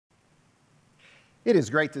It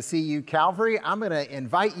is great to see you, Calvary. I'm going to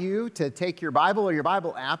invite you to take your Bible or your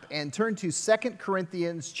Bible app and turn to 2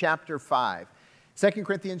 Corinthians chapter 5. 2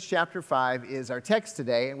 Corinthians chapter 5 is our text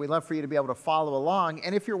today, and we'd love for you to be able to follow along.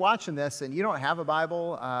 And if you're watching this and you don't have a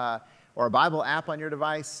Bible or a Bible app on your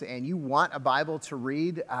device and you want a Bible to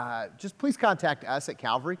read, just please contact us at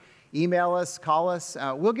Calvary. Email us, call us.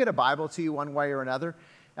 We'll get a Bible to you one way or another.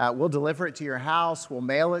 We'll deliver it to your house. We'll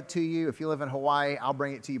mail it to you. If you live in Hawaii, I'll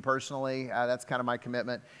bring it to you personally. That's kind of my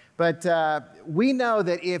commitment. But we know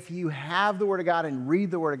that if you have the Word of God and read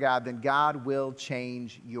the Word of God, then God will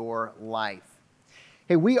change your life.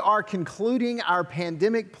 Hey, we are concluding our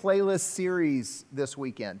pandemic playlist series this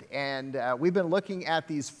weekend. And we've been looking at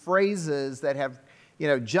these phrases that have,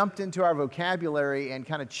 jumped into our vocabulary and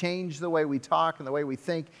kind of changed the way we talk and the way we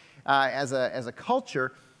think as a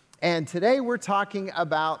culture. And today we're talking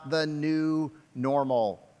about the new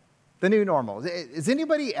normal. The new normal. Is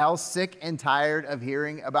anybody else sick and tired of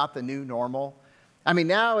hearing about the new normal? I mean,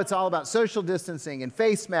 now it's all about social distancing and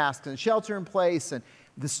face masks and shelter in place and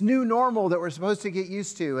this new normal that we're supposed to get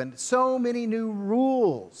used to and so many new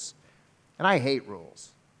rules. And I hate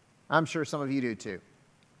rules. I'm sure some of you do too.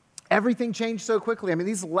 Everything changed so quickly. I mean,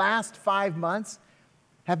 these last 5 months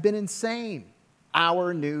have been insane.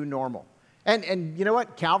 Our new normal. And you know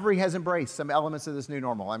what? Calvary has embraced some elements of this new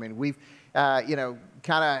normal. I mean, we've, kind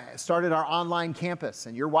of started our online campus,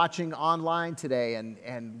 and you're watching online today,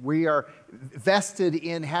 and we are vested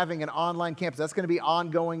in having an online campus. That's going to be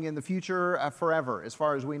ongoing in the future forever, as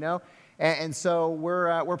far as we know. And so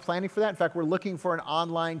we're planning for that. In fact, we're looking for an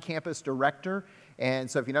online campus director. And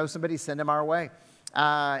so if you know somebody, send them our way.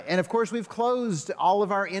 And of course, we've closed all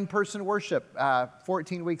of our in-person worship,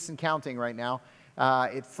 14 weeks and counting right now.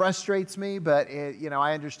 It frustrates me, but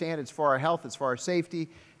I understand it's for our health, it's for our safety,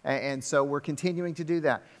 and so we're continuing to do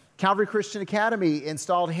that. Calvary Christian Academy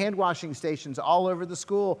installed hand washing stations all over the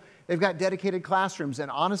school. They've got dedicated classrooms,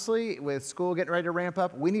 and honestly, with school getting ready to ramp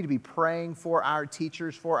up, we need to be praying for our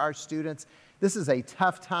teachers, for our students. This is a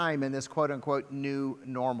tough time in this quote-unquote new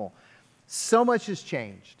normal. So much has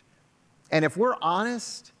changed, and if we're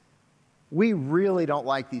honest, we really don't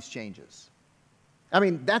like these changes. I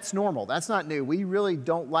mean, that's normal. That's not new. We really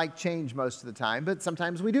don't like change most of the time, but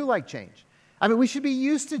sometimes we do like change. I mean, we should be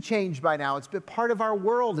used to change by now. It's been part of our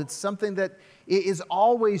world. It's something that is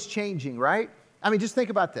always changing, right? I mean, just think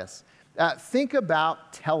about this. Think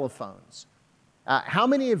about telephones. How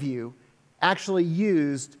many of you actually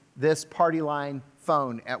used this party line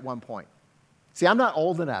phone at one point? See, I'm not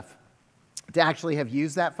old enough to actually have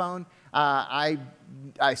used that phone. I've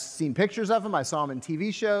seen pictures of them. I saw them in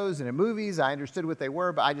TV shows and in movies. I understood what they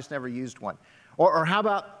were, but I just never used one. Or how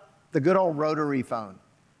about the good old rotary phone?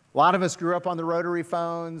 A lot of us grew up on the rotary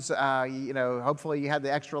phones. Hopefully you had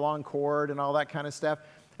the extra long cord and all that kind of stuff.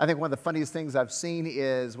 I think one of the funniest things I've seen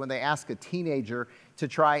is when they ask a teenager to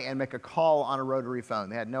try and make a call on a rotary phone.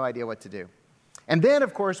 They had no idea what to do. And then,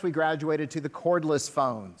 of course, we graduated to the cordless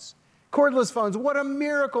phones. Cordless phones, what a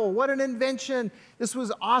miracle, what an invention. This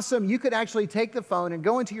was awesome. You could actually take the phone and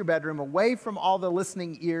go into your bedroom away from all the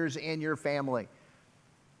listening ears in your family.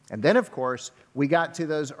 And then, of course, we got to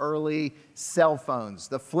those early cell phones,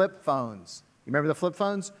 the flip phones. You remember the flip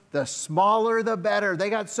phones? The smaller, the better. They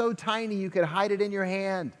got so tiny you could hide it in your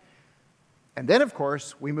hand. And then, of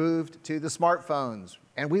course, we moved to the smartphones.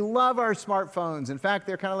 And we love our smartphones. In fact,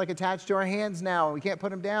 they're kind of like attached to our hands now, and we can't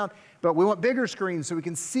put them down. But we want bigger screens so we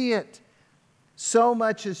can see it. So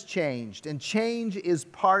much has changed, and change is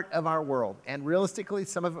part of our world. And realistically,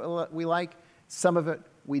 some of it we like, some of it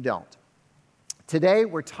we don't. Today,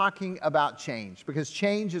 we're talking about change, because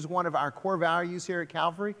change is one of our core values here at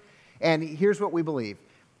Calvary. And here's what we believe.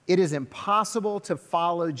 It is impossible to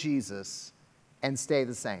follow Jesus and stay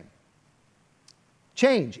the same.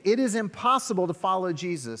 Change. It is impossible to follow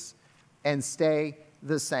Jesus and stay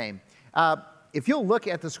the same. If you'll look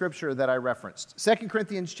at the scripture that I referenced, 2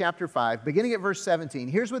 Corinthians chapter 5, beginning at verse 17,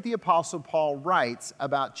 here's what the Apostle Paul writes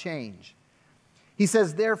about change. He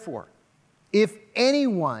says, "Therefore, if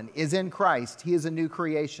anyone is in Christ, he is a new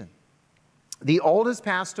creation. The old has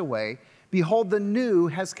passed away. Behold, the new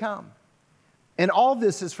has come. And all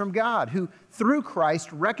this is from God, who through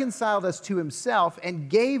Christ reconciled us to himself and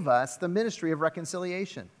gave us the ministry of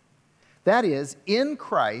reconciliation. That is, in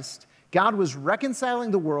Christ, God was reconciling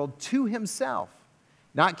the world to himself,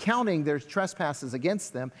 not counting their trespasses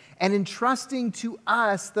against them, and entrusting to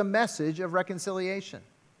us the message of reconciliation.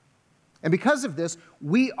 And because of this,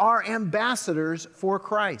 we are ambassadors for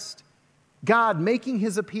Christ, God making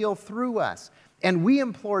his appeal through us. And we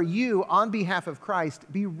implore you, on behalf of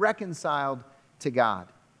Christ, be reconciled to God.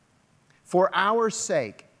 For our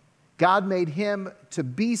sake, God made him to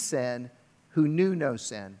be sin who knew no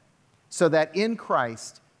sin, so that in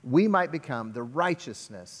Christ we might become the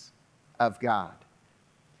righteousness of God.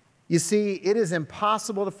 You see, it is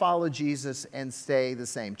impossible to follow Jesus and stay the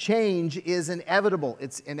same. Change is inevitable.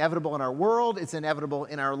 It's inevitable in our world. It's inevitable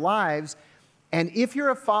in our lives. And if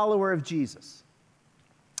you're a follower of Jesus,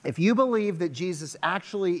 if you believe that Jesus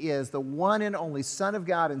actually is the one and only Son of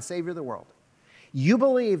God and Savior of the world, you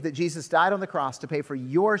believe that Jesus died on the cross to pay for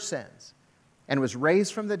your sins and was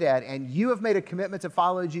raised from the dead, and you have made a commitment to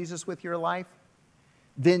follow Jesus with your life,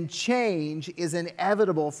 then change is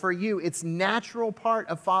inevitable for you. It's a natural part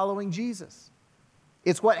of following Jesus.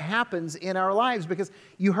 It's what happens in our lives, because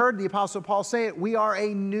you heard the Apostle Paul say it, we are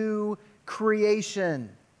a new creation.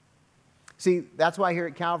 See, that's why here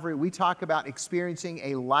at Calvary we talk about experiencing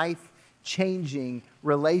a life-changing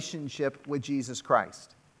relationship with Jesus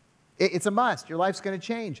Christ. It's a must. Your life's going to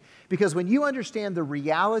change, because when you understand the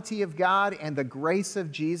reality of God and the grace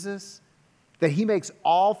of Jesus, that He makes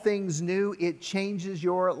all things new, it changes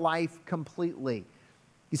your life completely.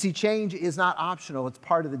 You see, change is not optional. It's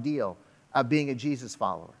part of the deal of being a Jesus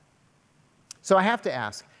follower. So I have to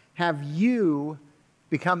ask, have you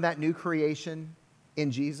become that new creation in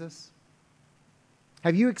Jesus?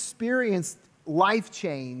 Have you experienced life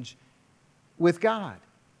change with God?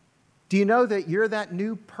 Do you know that you're that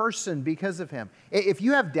new person because of Him? If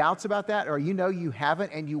you have doubts about that, or you know you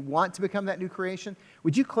haven't and you want to become that new creation,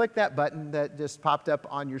 would you click that button that just popped up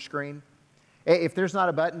on your screen? If there's not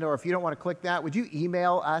a button, or if you don't want to click that, would you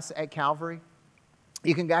email us at Calvary?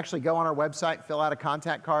 You can actually go on our website, fill out a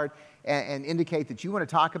contact card, and indicate that you want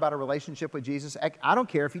to talk about a relationship with Jesus. I don't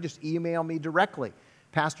care if you just email me directly,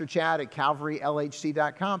 Pastor Chad at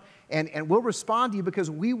calvarylhc.com, and we'll respond to you,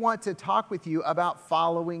 because we want to talk with you about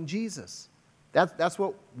following Jesus. That's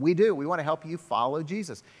what we do. We want to help you follow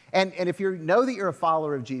Jesus. And if you know that you're a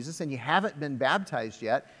follower of Jesus and you haven't been baptized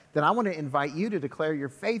yet, then I want to invite you to declare your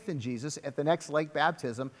faith in Jesus at the next lake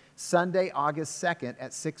baptism, Sunday, August 2nd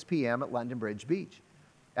at 6 p.m. at London Bridge Beach.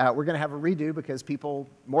 We're going to have a redo, because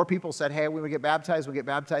more people said, hey, when we get baptized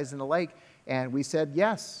in the lake. And we said,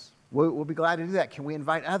 yes. We'll be glad to do that. Can we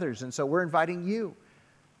invite others? And so we're inviting you.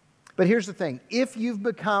 But here's the thing. If you've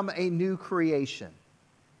become a new creation,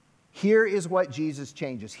 here is what Jesus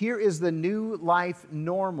changes. Here is the new life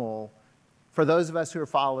normal for those of us who are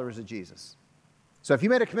followers of Jesus. So if you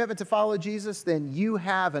made a commitment to follow Jesus, then you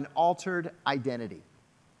have an altered identity.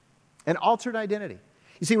 An altered identity.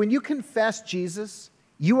 You see, when you confess Jesus,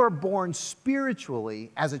 you are born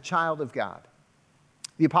spiritually as a child of God.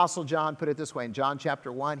 The Apostle John put it this way in John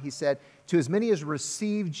chapter 1. He said, to as many as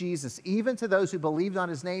received Jesus, even to those who believed on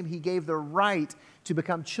His name, He gave the right to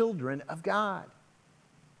become children of God.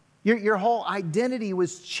 Your whole identity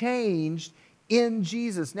was changed in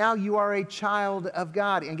Jesus. Now you are a child of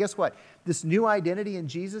God. And guess what? This new identity in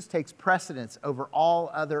Jesus takes precedence over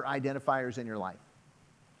all other identifiers in your life.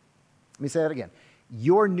 Let me say that again.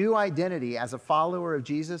 Your new identity as a follower of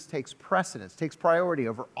Jesus takes precedence, takes priority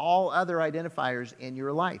over all other identifiers in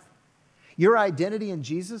your life. Your identity in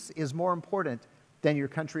Jesus is more important than your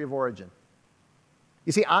country of origin.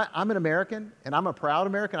 You see, I'm an American, and I'm a proud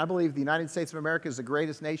American. I believe the United States of America is the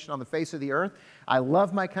greatest nation on the face of the earth. I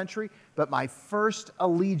love my country, but my first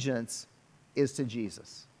allegiance is to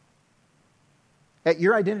Jesus.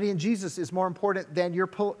 Your identity in Jesus is more important than your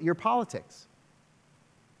politics.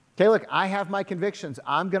 Okay, look, I have my convictions.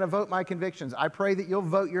 I'm going to vote my convictions. I pray that you'll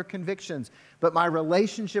vote your convictions. But my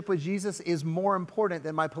relationship with Jesus is more important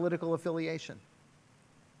than my political affiliation.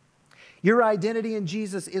 Your identity in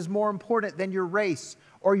Jesus is more important than your race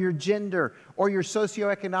or your gender or your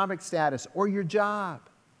socioeconomic status or your job.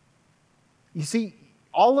 You see,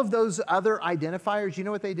 all of those other identifiers, you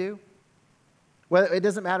know what they do? Well, it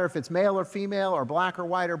doesn't matter if it's male or female or black or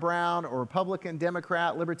white or brown or Republican,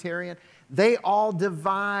 Democrat, Libertarian. They all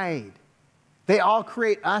divide. They all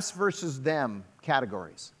create us versus them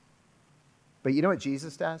categories. But you know what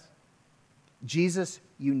Jesus does? Jesus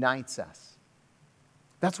unites us.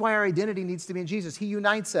 That's why our identity needs to be in Jesus. He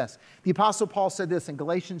unites us. The Apostle Paul said this in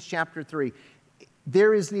Galatians chapter 3.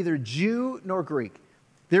 There is neither Jew nor Greek.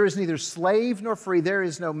 There is neither slave nor free. There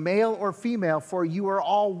is no male or female, for you are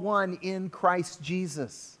all one in Christ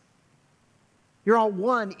Jesus. You're all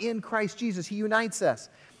one in Christ Jesus. He unites us.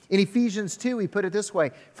 In Ephesians 2, he put it this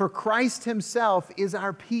way, for Christ Himself is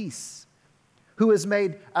our peace, who has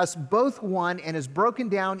made us both one and has broken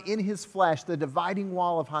down in His flesh the dividing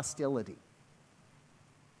wall of hostility.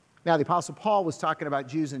 Now, the Apostle Paul was talking about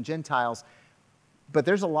Jews and Gentiles, but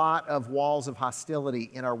there's a lot of walls of hostility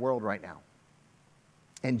in our world right now.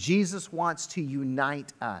 And Jesus wants to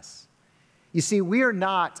unite us. You see, we are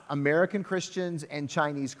not American Christians and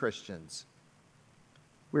Chinese Christians.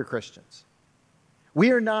 We're Christians.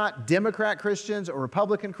 We are not Democrat Christians or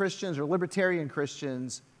Republican Christians or Libertarian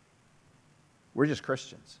Christians. We're just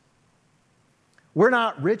Christians. We're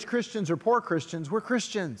not rich Christians or poor Christians. We're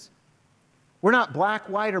Christians. We're not black,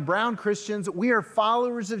 white, or brown Christians. We are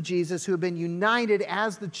followers of Jesus who have been united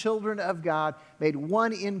as the children of God, made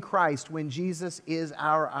one in Christ when Jesus is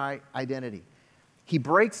our identity. He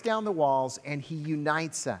breaks down the walls and He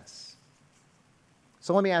unites us.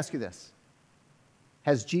 So let me ask you this.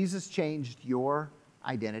 Has Jesus changed your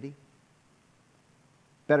identity?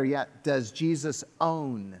 Better yet, does Jesus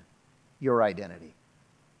own your identity?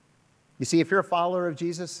 You see, if you're a follower of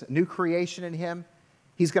Jesus, a new creation in Him,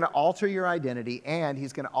 He's going to alter your identity and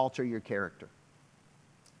He's going to alter your character.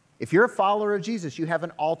 If you're a follower of Jesus, you have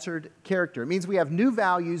an altered character. It means we have new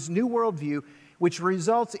values, new worldview, which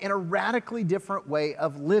results in a radically different way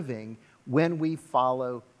of living when we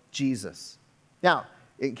follow Jesus. Now,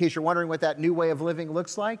 in case you're wondering what that new way of living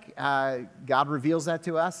looks like, God reveals that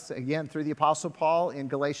to us, again, through the Apostle Paul in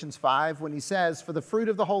Galatians 5, when he says, "For the fruit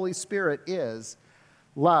of the Holy Spirit is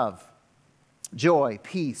love, joy,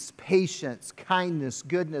 peace, patience, kindness,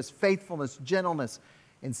 goodness, faithfulness, gentleness,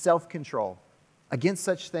 and self-control. Against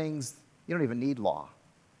such things, you don't even need law."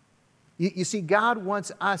 You see, God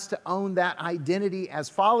wants us to own that identity as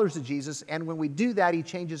followers of Jesus, and when we do that, He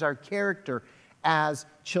changes our character as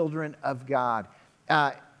children of God.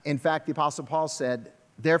 In fact, the Apostle Paul said,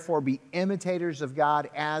 "Therefore be imitators of God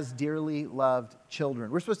as dearly loved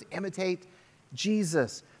children." We're supposed to imitate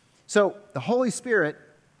Jesus. So the Holy Spirit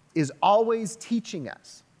is always teaching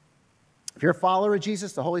us. If you're a follower of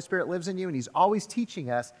Jesus, the Holy Spirit lives in you, and He's always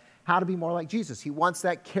teaching us how to be more like Jesus. He wants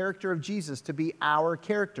that character of Jesus to be our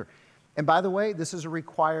character. And by the way, this is a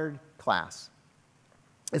required class.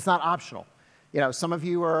 It's not optional. You know, some of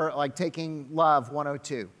you are like taking Love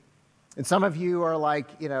 102. And some of you are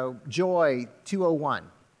like, Joy 201.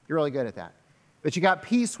 You're really good at that. But you got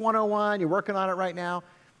Peace 101. You're working on it right now.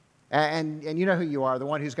 And you know who you are, the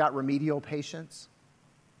one who's got remedial patience.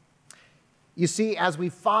 You see, as we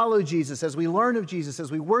follow Jesus, as we learn of Jesus,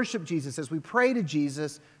 as we worship Jesus, as we pray to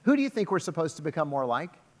Jesus, who do you think we're supposed to become more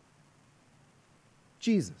like?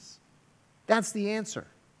 Jesus. That's the answer.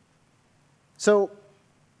 So,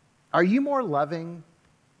 are you more loving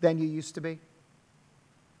than you used to be?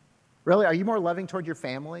 Really? Are you more loving toward your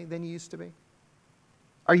family than you used to be?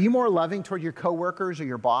 Are you more loving toward your coworkers or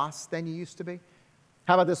your boss than you used to be?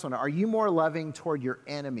 How about this one? Are you more loving toward your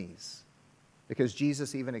enemies? Because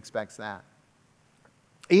Jesus even expects that.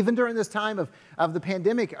 Even during this time of the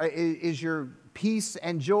pandemic, is your peace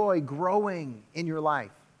and joy growing in your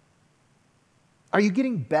life? Are you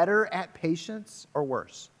getting better at patience or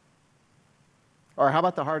worse? Or how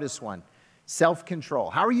about the hardest one? Self-control.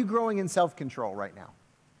 How are you growing in self-control right now?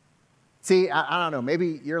 See, I don't know,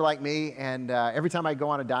 maybe you're like me, and every time I go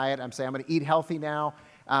on a diet, I'm saying I'm going to eat healthy now.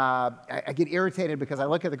 I get irritated because I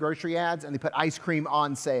look at the grocery ads and they put ice cream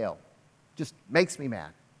on sale. Just makes me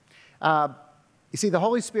mad. You see, the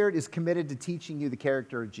Holy Spirit is committed to teaching you the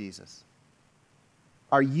character of Jesus.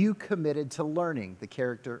 Are you committed to learning the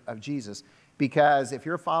character of Jesus? Because if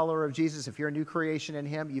you're a follower of Jesus, if you're a new creation in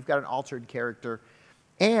Him, you've got an altered character,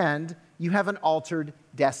 and you have an altered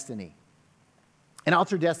destiny. An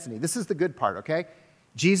altered destiny. This is the good part, okay?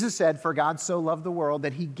 Jesus said, "For God so loved the world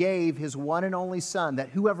that He gave His one and only Son, that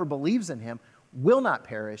whoever believes in Him will not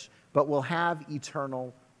perish, but will have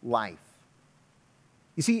eternal life."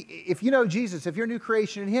 You see, if you know Jesus, if you're a new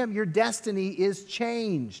creation in Him, your destiny is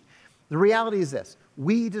changed. The reality is this: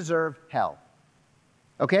 we deserve hell.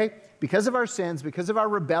 Okay? Because of our sins, because of our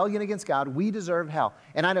rebellion against God, we deserve hell.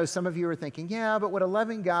 And I know some of you are thinking, yeah, but would a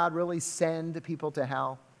loving God really send people to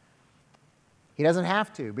hell? He doesn't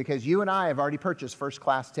have to, because you and I have already purchased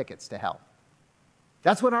first-class tickets to hell.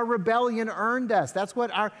 That's what our rebellion earned us. That's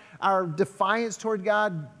what our defiance toward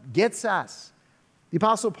God gets us. The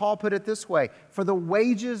Apostle Paul put it this way: "For the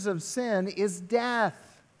wages of sin is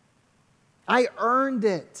death." I earned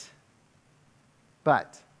it.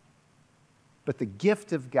 But the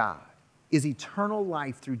gift of God is eternal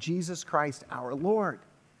life through Jesus Christ our Lord.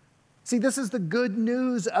 See, this is the good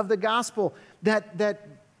news of the gospel, that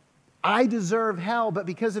I deserve hell, but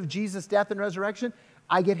because of Jesus' death and resurrection,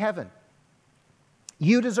 I get heaven.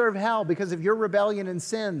 You deserve hell because of your rebellion and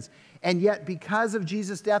sins, and yet because of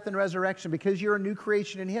Jesus' death and resurrection, because you're a new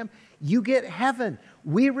creation in Him, you get heaven.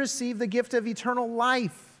 We receive the gift of eternal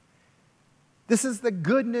life. This is the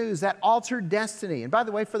good news, that altered destiny. And by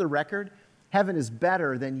the way, for the record, heaven is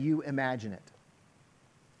better than you imagine it.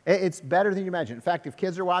 It's better than you imagine. In fact, if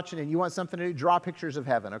kids are watching and you want something to do, draw pictures of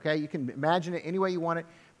heaven, okay? You can imagine it any way you want it,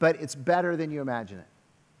 but it's better than you imagine it.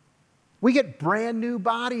 We get brand new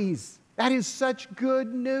bodies. That is such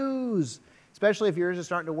good news. especially if yours is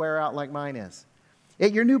starting to wear out like mine is.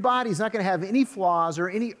 Your new body's not going to have any flaws or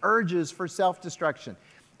any urges for self-destruction.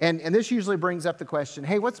 And this usually brings up the question,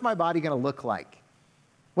 hey, what's my body going to look like?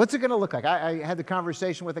 What's it going to look like? I had the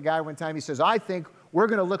conversation with a guy one time. He says, I think we're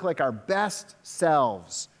going to look like our best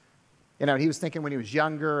selves. You know, he was thinking when he was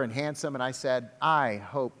younger and handsome, and I said, I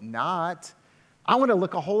hope not. I want to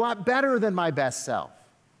look a whole lot better than my best self.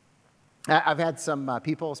 I've had some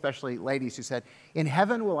people, especially ladies, who said, in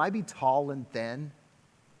heaven, will I be tall and thin?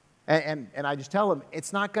 And I just tell them,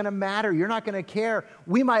 it's not going to matter. You're not going to care.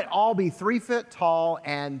 We might all be 3 feet tall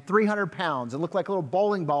and 300 pounds and look like little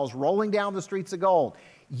bowling balls rolling down the streets of gold.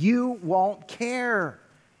 You won't care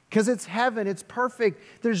because it's heaven. It's perfect.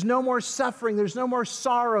 There's no more suffering. There's no more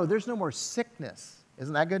sorrow. There's no more sickness.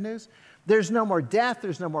 Isn't that good news? There's no more death.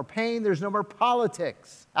 There's no more pain. There's no more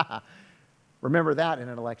politics. Remember that in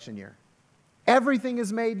an election year. Everything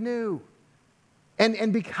is made new.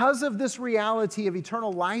 And because of this reality of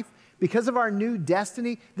eternal life, because of our new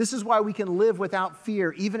destiny, this is why we can live without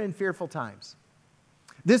fear, even in fearful times.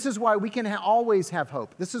 This is why we can always have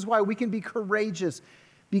hope. This is why we can be courageous,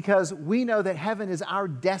 because we know that heaven is our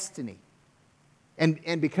destiny.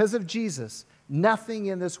 And because of Jesus, nothing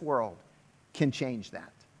in this world can change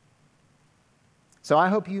that. So I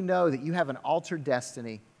hope you know that you have an altered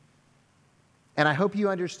destiny. And I hope you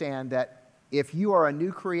understand that if you are a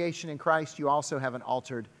new creation in Christ, you also have an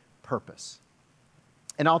altered purpose.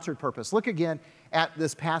 An altered purpose. Look again at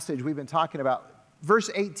this passage we've been talking about. Verse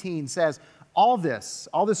 18 says, all this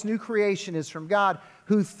new creation is from God,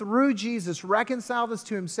 who through Jesus reconciled us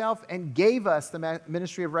to himself and gave us the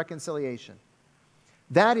ministry of reconciliation.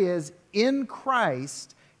 That is, in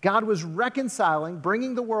Christ, God was reconciling,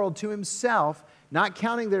 bringing the world to himself, not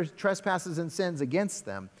counting their trespasses and sins against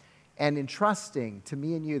them, and entrusting to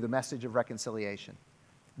me and you the message of reconciliation.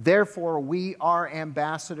 Therefore, we are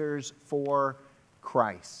ambassadors for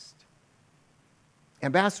Christ.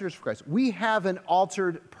 Ambassadors for Christ. We have an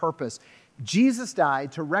altered purpose. Jesus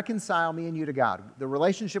died to reconcile me and you to God. The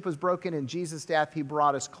relationship was broken. In Jesus' death, he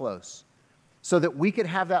brought us close so that we could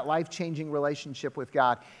have that life-changing relationship with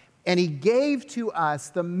God. And he gave to us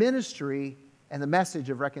the ministry and the message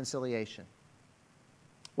of reconciliation.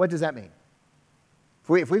 What does that mean?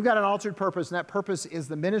 If we've got an altered purpose, and that purpose is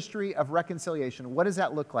the ministry of reconciliation, what does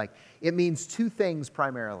that look like? It means two things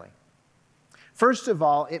primarily. First of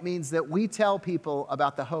all, it means that we tell people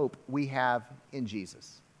about the hope we have in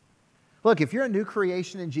Jesus. Look, if you're a new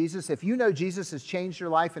creation in Jesus, if you know Jesus has changed your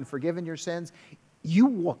life and forgiven your sins, you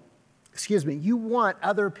want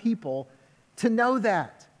other people to know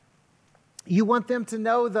that. You want them to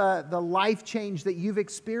know the life change that you've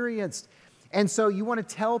experienced. And so you want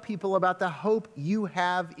to tell people about the hope you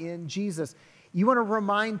have in Jesus. You want to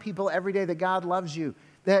remind people every day that God loves you,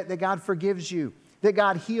 that God forgives you, that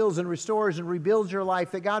God heals and restores and rebuilds your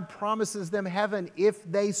life, that God promises them heaven if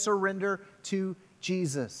they surrender to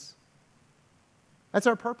Jesus. That's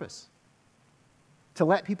our purpose, to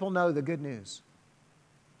let people know the good news.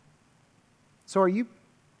 So are you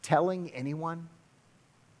telling anyone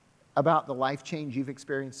about the life change you've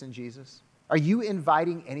experienced in Jesus? Are you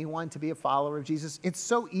inviting anyone to be a follower of Jesus? It's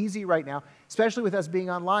so easy right now, especially with us being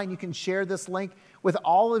online. You can share this link with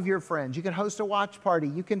all of your friends. You can host a watch party.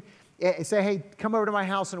 You can say, hey, come over to my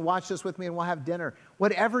house and watch this with me and we'll have dinner.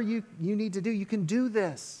 Whatever you need to do, you can do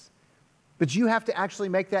this. But you have to actually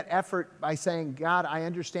make that effort by saying, God, I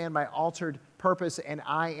understand my altered purpose and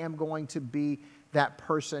I am going to be that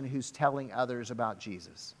person who's telling others about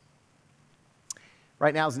Jesus.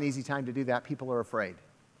 Right now is an easy time to do that. People are afraid.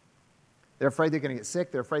 They're afraid they're going to get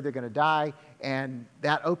sick. They're afraid they're going to die. And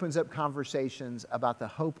that opens up conversations about the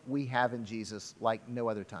hope we have in Jesus like no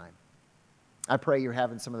other time. I pray you're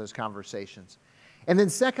having some of those conversations. And then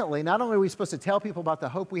secondly, not only are we supposed to tell people about the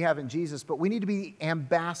hope we have in Jesus, but we need to be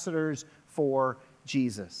ambassadors for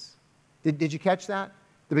Jesus. Did you catch that?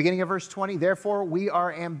 The beginning of verse 20, therefore we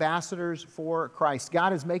are ambassadors for Christ.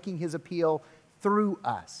 God is making his appeal through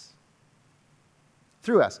us.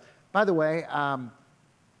 Through us. By the way,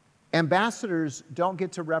 ambassadors don't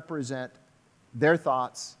get to represent their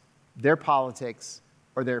thoughts, their politics,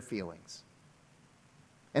 or their feelings.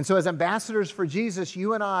 And so as ambassadors for Jesus,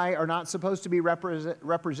 you and I are not supposed to be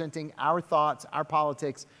representing our thoughts, our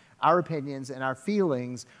politics, our opinions, and our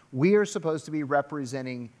feelings. We are supposed to be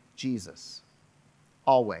representing Jesus.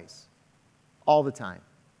 Always. All the time.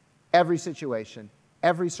 Every situation.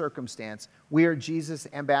 Every circumstance. We are Jesus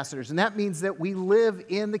ambassadors. And that means that we live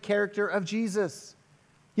in the character of Jesus.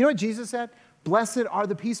 You know what Jesus said? Blessed are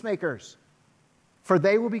the peacemakers, for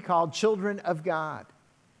they will be called children of God.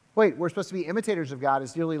 Wait, we're supposed to be imitators of God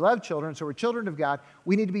as dearly loved children, so we're children of God.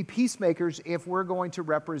 We need to be peacemakers if we're going to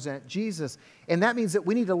represent Jesus. And that means that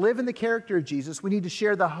we need to live in the character of Jesus. We need to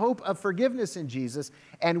share the hope of forgiveness in Jesus.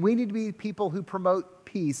 And we need to be people who promote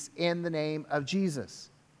peace in the name of Jesus.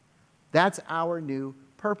 That's our new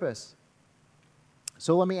purpose.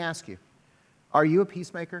 So let me ask you, are you a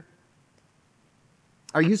peacemaker?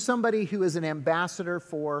 Are you somebody who is an ambassador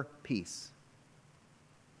for peace?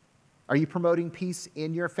 Are you promoting peace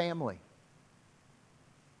in your family?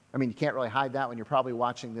 I mean, you can't really hide that when you're probably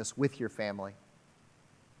watching this with your family.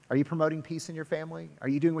 Are you promoting peace in your family? Are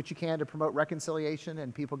you doing what you can to promote reconciliation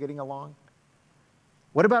and people getting along?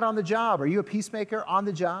 What about on the job? Are you a peacemaker on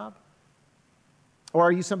the job? Or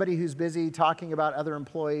are you somebody who's busy talking about other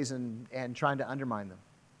employees and trying to undermine them?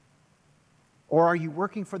 Or are you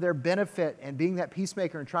working for their benefit and being that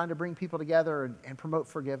peacemaker and trying to bring people together and promote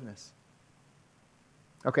forgiveness?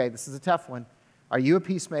 Okay, this is a tough one. Are you a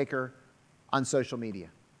peacemaker on social media?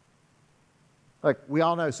 Look, we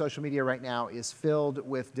all know social media right now is filled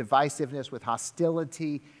with divisiveness, with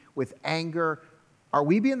hostility, with anger. Are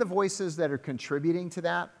we being the voices that are contributing to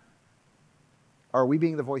that? Or are we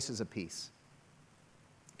being the voices of peace?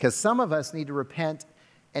 Because some of us need to repent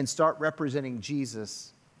and start representing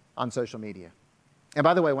Jesus on social media. And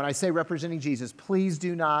by the way, when I say representing Jesus, please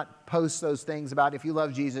do not post those things about if you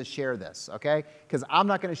love Jesus, share this, okay? Because I'm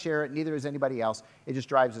not going to share it, neither is anybody else. It just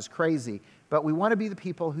drives us crazy. But we want to be the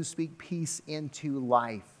people who speak peace into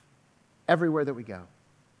life everywhere that we go.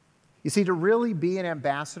 You see, to really be an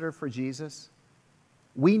ambassador for Jesus,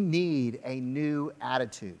 we need a new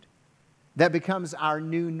attitude that becomes our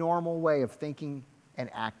new normal way of thinking and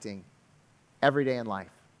acting every day in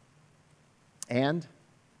life. And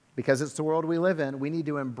because it's the world we live in, we need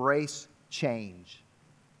to embrace change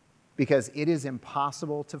because it is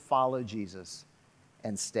impossible to follow Jesus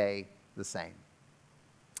and stay the same.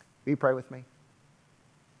 Will you pray with me?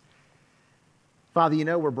 Father, you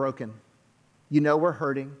know we're broken. You know we're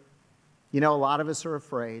hurting. You know a lot of us are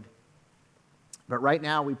afraid. But right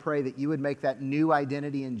now we pray that you would make that new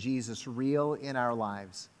identity in Jesus real in our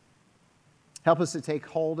lives. Help us to take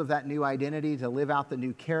hold of that new identity, to live out the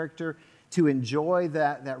new character, to enjoy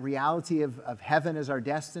that reality of heaven as our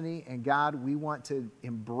destiny. And God, we want to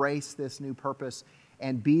embrace this new purpose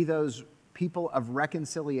and be those people of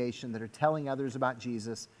reconciliation that are telling others about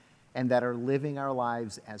Jesus and that are living our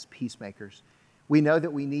lives as peacemakers. We know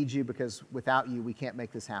that we need you because without you, we can't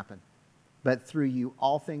make this happen. But through you,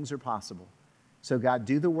 all things are possible. So God,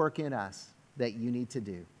 do the work in us that you need to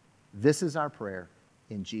do. This is our prayer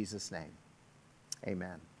in Jesus' name.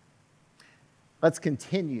 Amen. Let's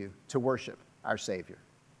continue to worship our Savior.